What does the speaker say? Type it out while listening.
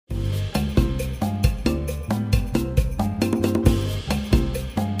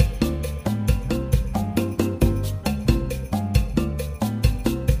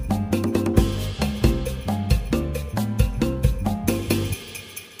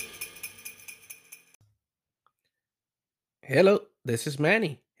Hello, this is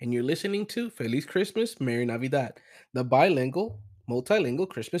Manny, and you're listening to Feliz Christmas, Merry Navidad, the bilingual, multilingual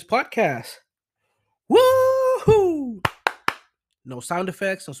Christmas podcast. Woohoo! No sound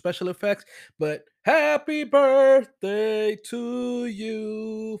effects, no special effects, but happy birthday to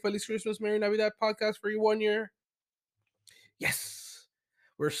you. Feliz Christmas, Merry Navidad podcast for you 1 year. Yes,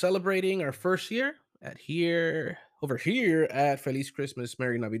 we're celebrating our first year over here at Feliz Christmas,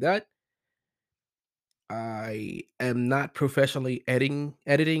 Merry Navidad. I am not professionally editing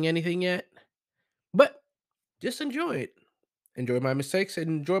anything yet, but just enjoy it. Enjoy my mistakes and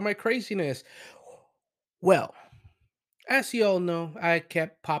enjoy my craziness. Well, as you all know, I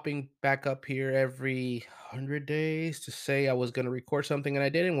kept popping back up here every 100 days to say I was going to record something and I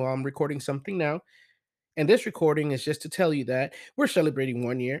didn't. Well, I'm recording something now. And this recording is just to tell you that we're celebrating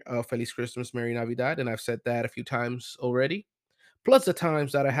 1 year of Feliz Christmas, Merry Navidad. And I've said that a few times already. Plus the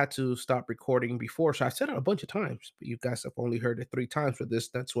times that I had to stop recording before. So I said it a bunch of times, but you guys have only heard it 3 times for this.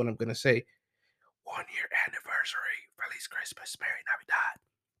 That's what I'm going to say. 1 year anniversary. Feliz Christmas, Merry Navidad.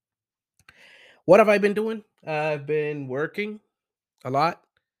 What have I been doing? I've been working a lot,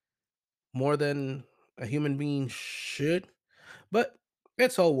 more than a human being should, but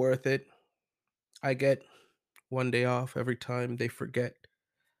it's all worth it. I get 1 day off every time they forget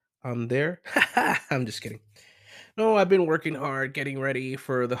I'm there. I'm just kidding. No, I've been working hard, getting ready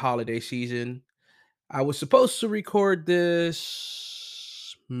for the holiday season. I was supposed to record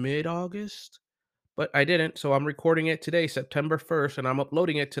this mid August, but I didn't. So I'm recording it today, September 1st, and I'm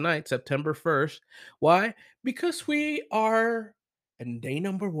uploading it tonight, September 1st. Why? Because we are in day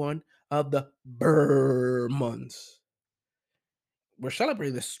number 1 of the Burr months. We're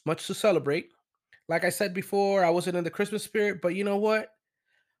celebrating this much to celebrate. Like I said before, I wasn't in the Christmas spirit, but you know what?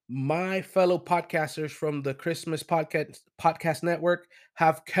 My fellow podcasters from the Christmas podcast network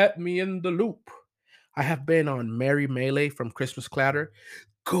have kept me in the loop. I have been on Merry Melee from Christmas Clatter.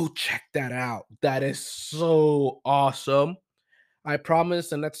 Go check that out. That is so awesome. I promise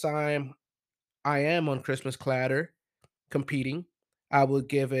the next time I am on Christmas Clatter competing, I will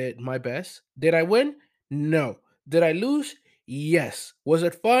give it my best. Did I win? No. Did I lose? Yes. Was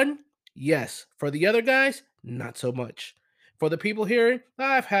it fun? Yes. For the other guys, not so much. For the people here,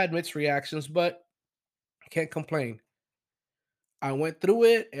 I've had mixed reactions, but I can't complain. I went through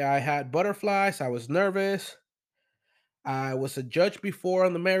it. I had butterflies. I was nervous. I was a judge before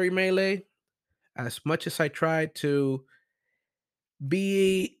on the Merry Melee. As much as I tried to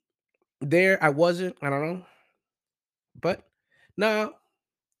be there, I wasn't. I don't know. But now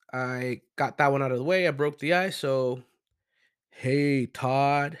I got that one out of the way. I broke the ice. So, hey,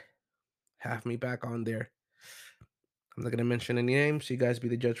 Todd, have me back on there. I'm not going to mention any names. You guys be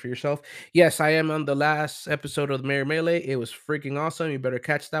the judge for yourself. Yes, I am on the last episode of the Merry Melee. It was freaking awesome. You better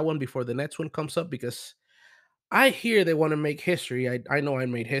catch that one before the next one comes up because I hear they want to make history. I know I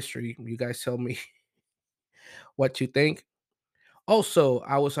made history. You guys tell me what you think. Also,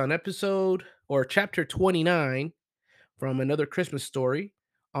 I was on episode or chapter 29 from Another Christmas Story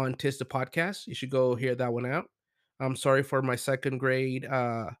on Tis the Podcast. You should go hear that one out. I'm sorry for my second grade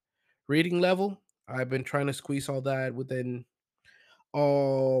reading level. I've been trying to squeeze all that within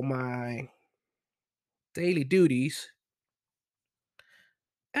all my daily duties,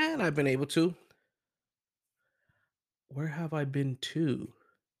 and I've been able to. Where have I been to?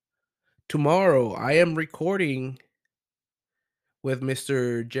 Tomorrow, I am recording with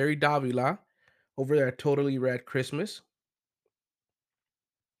Mr. Jerry Davila over there at Totally Red Christmas.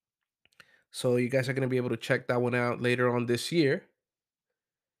 So you guys are going to be able to check that one out later on this year.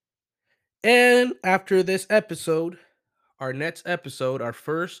 And after this episode, our next episode, our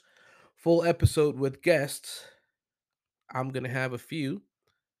first full episode with guests, I'm going to have a few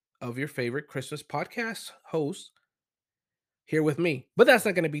of your favorite Christmas podcast hosts here with me. But that's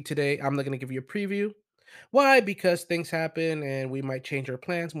not going to be today. I'm not going to give you a preview. Why? Because things happen and we might change our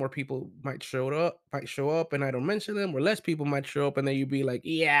plans. More people might show up and I don't mention them, or less people might show up and then you'd be like,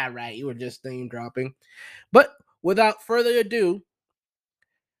 yeah, right, you were just name dropping. But without further ado,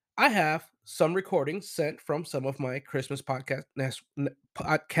 I have some recordings sent from some of my Christmas podcast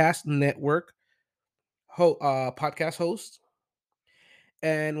network podcast hosts.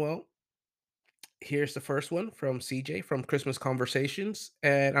 And well, here's the first one from CJ from Christmas Conversations.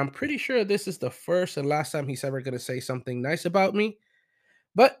 And I'm pretty sure this is the first and last time he's ever going to say something nice about me.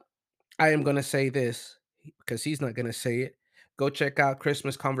 But I am going to say this because he's not going to say it. Go check out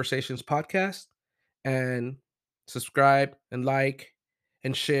Christmas Conversations podcast and subscribe and like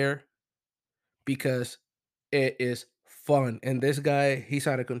and share because it is fun. And this guy, he's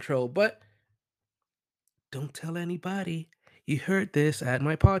out of control. But don't tell anybody you heard this at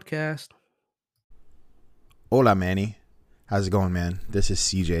my podcast. Hola, Manny. How's it going, man? This is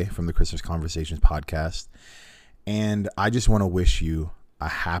CJ from the Christmas Conversations podcast. And I just want to wish you a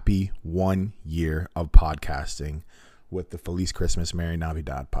happy 1 year of podcasting with the Feliz Christmas, Merry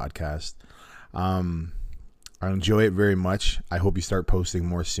Navidad podcast. I enjoy it very much. I hope you start posting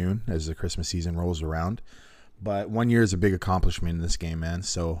more soon as the Christmas season rolls around. But 1 year is a big accomplishment in this game, man.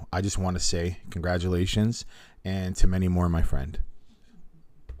 So I just want to say congratulations and to many more, my friend.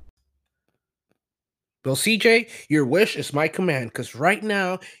 Well, CJ, your wish is my command because right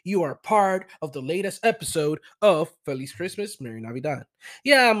now you are part of the latest episode of Feliz Christmas, Merry Navidad.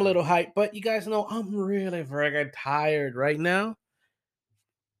 Yeah, I'm a little hyped, but you guys know I'm really very tired right now.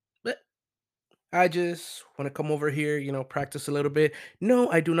 But I just want to come over here, practice a little bit. No,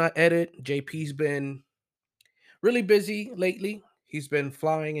 I do not edit. JP's been really busy lately. He's been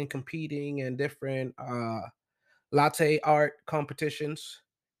flying and competing in different latte art competitions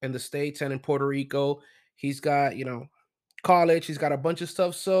in the States and in Puerto Rico. He's got, college. He's got a bunch of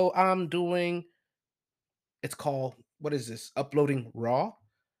stuff. So I'm doing, it's called, what is this? Uploading raw.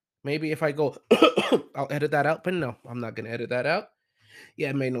 Maybe if I go, I'll edit that out. But no, I'm not going to edit that out.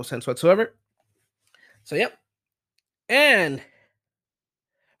 Yeah, it made no sense whatsoever. So, yep. And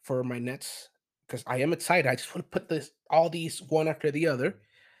for my nets, because I am excited, I just want to put all these one after the other.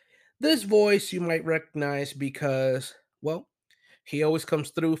 This voice you might recognize because, well, he always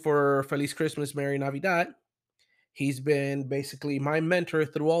comes through for Feliz Christmas, Merry Navidad. He's been basically my mentor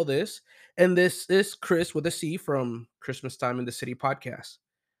through all this. And this is Chris with a C from Christmas Time in the City podcast.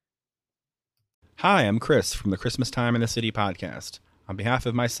 Hi, I'm Chris from the Christmas Time in the City podcast. On behalf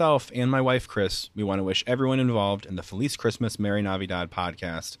of myself and my wife, Chris, we want to wish everyone involved in the Feliz Christmas, Merry Navidad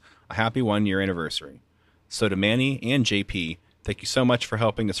podcast a happy 1 year anniversary. So to Manny and JP, thank you so much for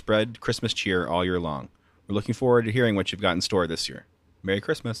helping to spread Christmas cheer all year long. We're looking forward to hearing what you've got in store this year. Merry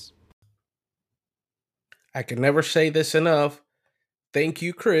Christmas. I can never say this enough. Thank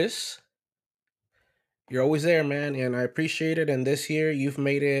you, Chris. You're always there, man, and I appreciate it. And this year, you've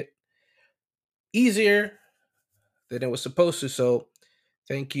made it easier than it was supposed to. So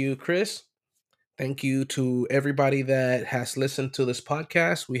thank you, Chris. Thank you to everybody that has listened to this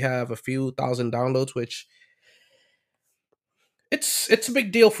podcast. We have a few thousand downloads, which it's a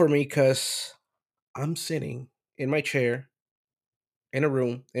big deal for me because I'm sitting in my chair in a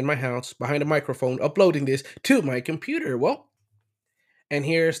room in my house behind a microphone uploading this to my computer. Well, and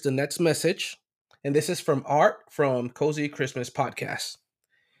here's the next message. And this is from Art from Cozy Christmas Podcast.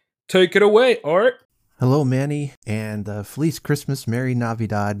 Take it away, Art. Hello, Manny, and the Feliz Christmas, Merry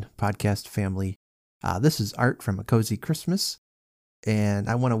Navidad podcast family. This is Art from A Cozy Christmas, and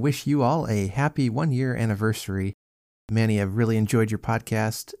I want to wish you all a happy 1 year anniversary. Manny, I've really enjoyed your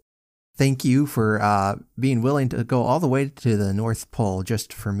podcast. Thank you for being willing to go all the way to the North Pole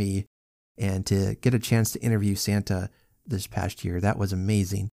just for me and to get a chance to interview Santa this past year. That was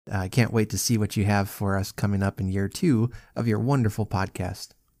amazing. I can't wait to see what you have for us coming up in year 2 of your wonderful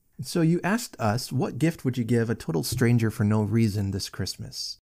podcast. So you asked us, what gift would you give a total stranger for no reason this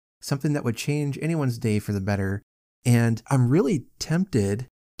Christmas? Something that would change anyone's day for the better. And I'm really tempted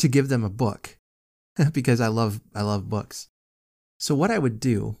to give them a book because I love books. So what I would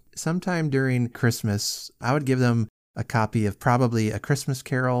do, sometime during Christmas, I would give them a copy of probably A Christmas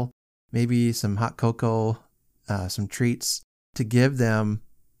Carol, maybe some hot cocoa, some treats, to give them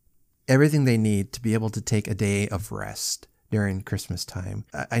everything they need to be able to take a day of rest during Christmas time.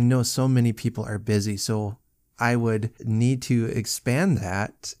 I know so many people are busy, so I would need to expand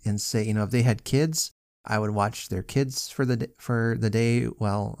that and say, if they had kids, I would watch their kids for the day.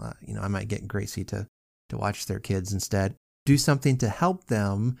 Well, I might get Gracie to watch their kids instead. Do something to help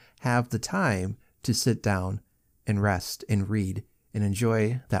them have the time to sit down and rest and read and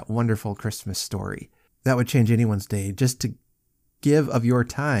enjoy that wonderful Christmas story. That would change anyone's day, just to give of your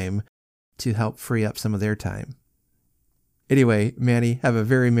time to help free up some of their time. Anyway, Manny, have a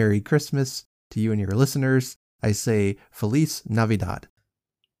very Merry Christmas to you and your listeners. I say Feliz Navidad.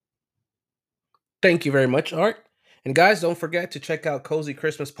 Thank you very much, Art. And guys, don't forget to check out Cozy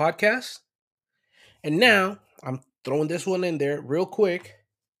Christmas Podcast. And now, I'm throwing this one in there real quick.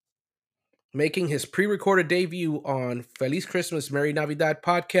 Making his pre-recorded debut on Feliz Christmas, Merry Navidad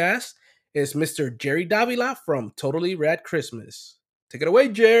podcast is Mr. Jerry Davila from Totally Rad Christmas. Take it away,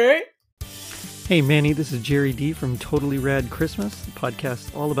 Jerry. Hey Manny, this is Jerry D from Totally Rad Christmas, the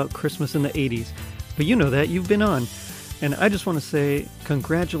podcast all about Christmas in the 80s. But you know that, you've been on. And I just want to say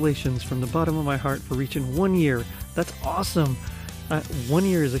congratulations from the bottom of my heart for reaching 1 year. That's awesome. 1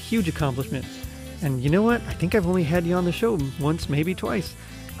 year is a huge accomplishment. And you know what? I think I've only had you on the show once, maybe twice.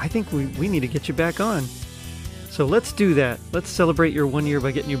 I think we need to get you back on. So let's do that. Let's celebrate your 1 year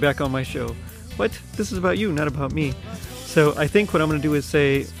by getting you back on my show. What? This is about you, not about me. So I think what I'm going to do is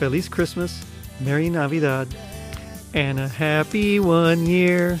say Feliz Christmas, Merry Navidad, and a happy 1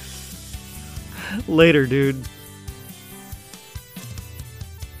 year. Later, dude.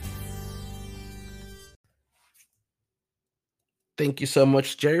 Thank you so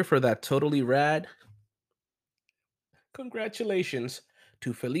much, Jerry, for that totally rad. Congratulations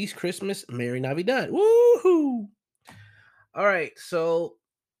to Feliz Christmas, Merry Navidad. Woohoo! All right, so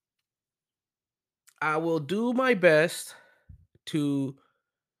I will do my best to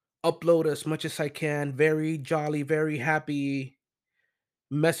upload as much as I can. Very jolly, very happy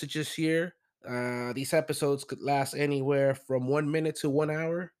messages here. These episodes could last anywhere from 1 minute to 1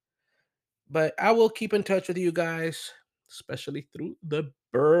 hour, but I will keep in touch with you guys, especially through the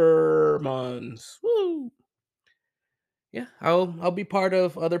Burr months. Woo! Yeah, I'll be part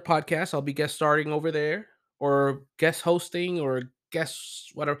of other podcasts. I'll be guest starring over there, or guest hosting, or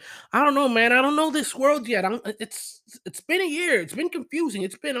guest whatever. I don't know, man. I don't know this world yet. It's been a year. It's been confusing.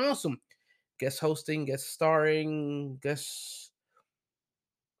 It's been awesome. Guest hosting, guest starring, guest.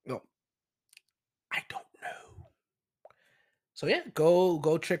 No, I don't know. So yeah,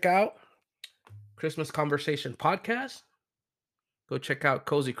 go check out Christmas Conversation Podcast. Go check out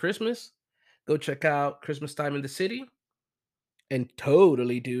Cozy Christmas. Go check out Christmas Time in the City. And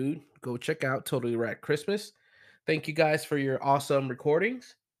totally, dude, go check out Totally Rad Christmas. Thank you guys for your awesome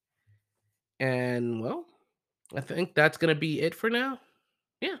recordings. And well, I think that's gonna be it for now.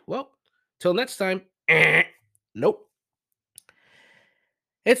 Yeah, well, till next time. Nope.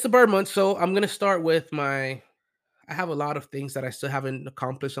 It's the Bird month, so I'm gonna start with my. I have a lot of things that I still haven't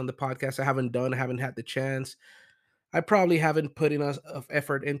accomplished on the podcast. I haven't done. I haven't had the chance. I probably haven't put enough of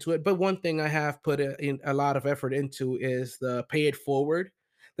effort into it, but one thing I have put in a lot of effort into is the pay it forward.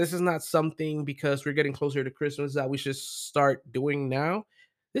 This is not something because we're getting closer to Christmas that we should start doing now.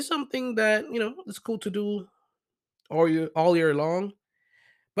 This is something that it's cool to do all year long.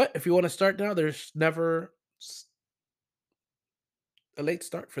 But if you want to start now, there's never a late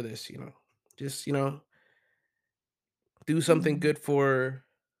start for this. Just do something good for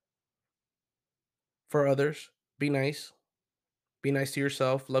others. Be nice. Be nice to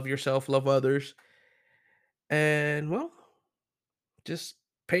yourself, love others. And well, just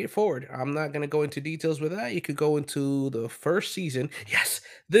pay it forward. I'm not going to go into details with that. You could go into the first season. Yes,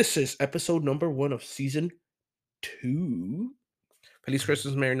 this is episode number 1 of season 2. Feliz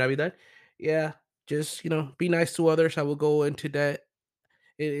Christmas, Merry Navidad. Yeah, just, be nice to others. I will go into that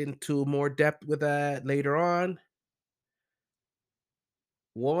into more depth with that later on.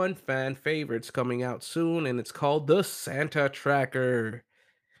 One fan favorite's coming out soon, and it's called the Santa Tracker.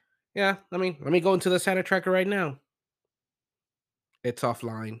 Yeah, let me go into the Santa Tracker right now. It's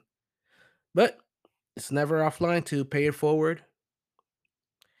offline. But it's never offline to pay it forward.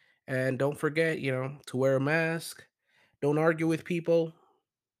 And don't forget, to wear a mask. Don't argue with people.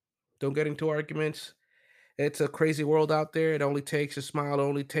 Don't get into arguments. It's a crazy world out there. It only takes a smile. It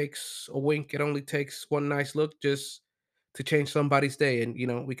only takes a wink. It only takes one nice look just to change somebody's day.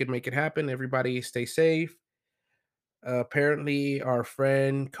 And, we could make it happen. Everybody stay safe. Apparently, our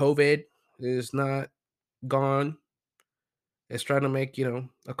friend COVID is not gone. It's trying to make,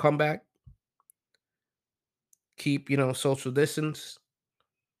 a comeback. Keep, social distance.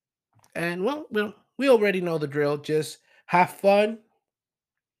 And well, we already know the drill. Just have fun.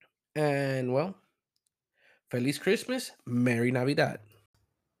 And well, Feliz Christmas, Merry Navidad.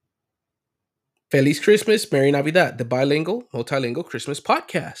 Feliz Christmas, Merry Navidad, the bilingual, multilingual Christmas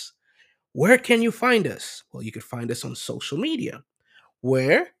podcast. Where can you find us? Well, you can find us on social media,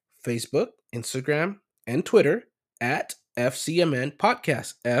 where Facebook, Instagram, and Twitter at FCMN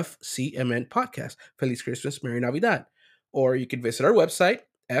Podcast, FCMN Podcast. Feliz Christmas, Merry Navidad. Or you can visit our website,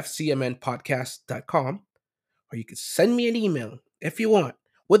 fcmnpodcast.com, or you can send me an email if you want,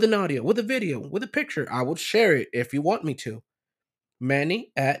 with an audio, with a video, with a picture. I will share it if you want me to.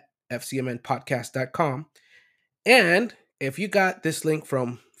 Manny at fcmnpodcast.com. And if you got this link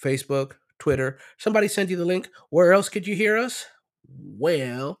from Facebook, Twitter, somebody sent you the link, where else could you hear us?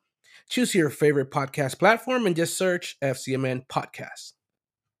 Well, choose your favorite podcast platform and just search FCMN Podcast.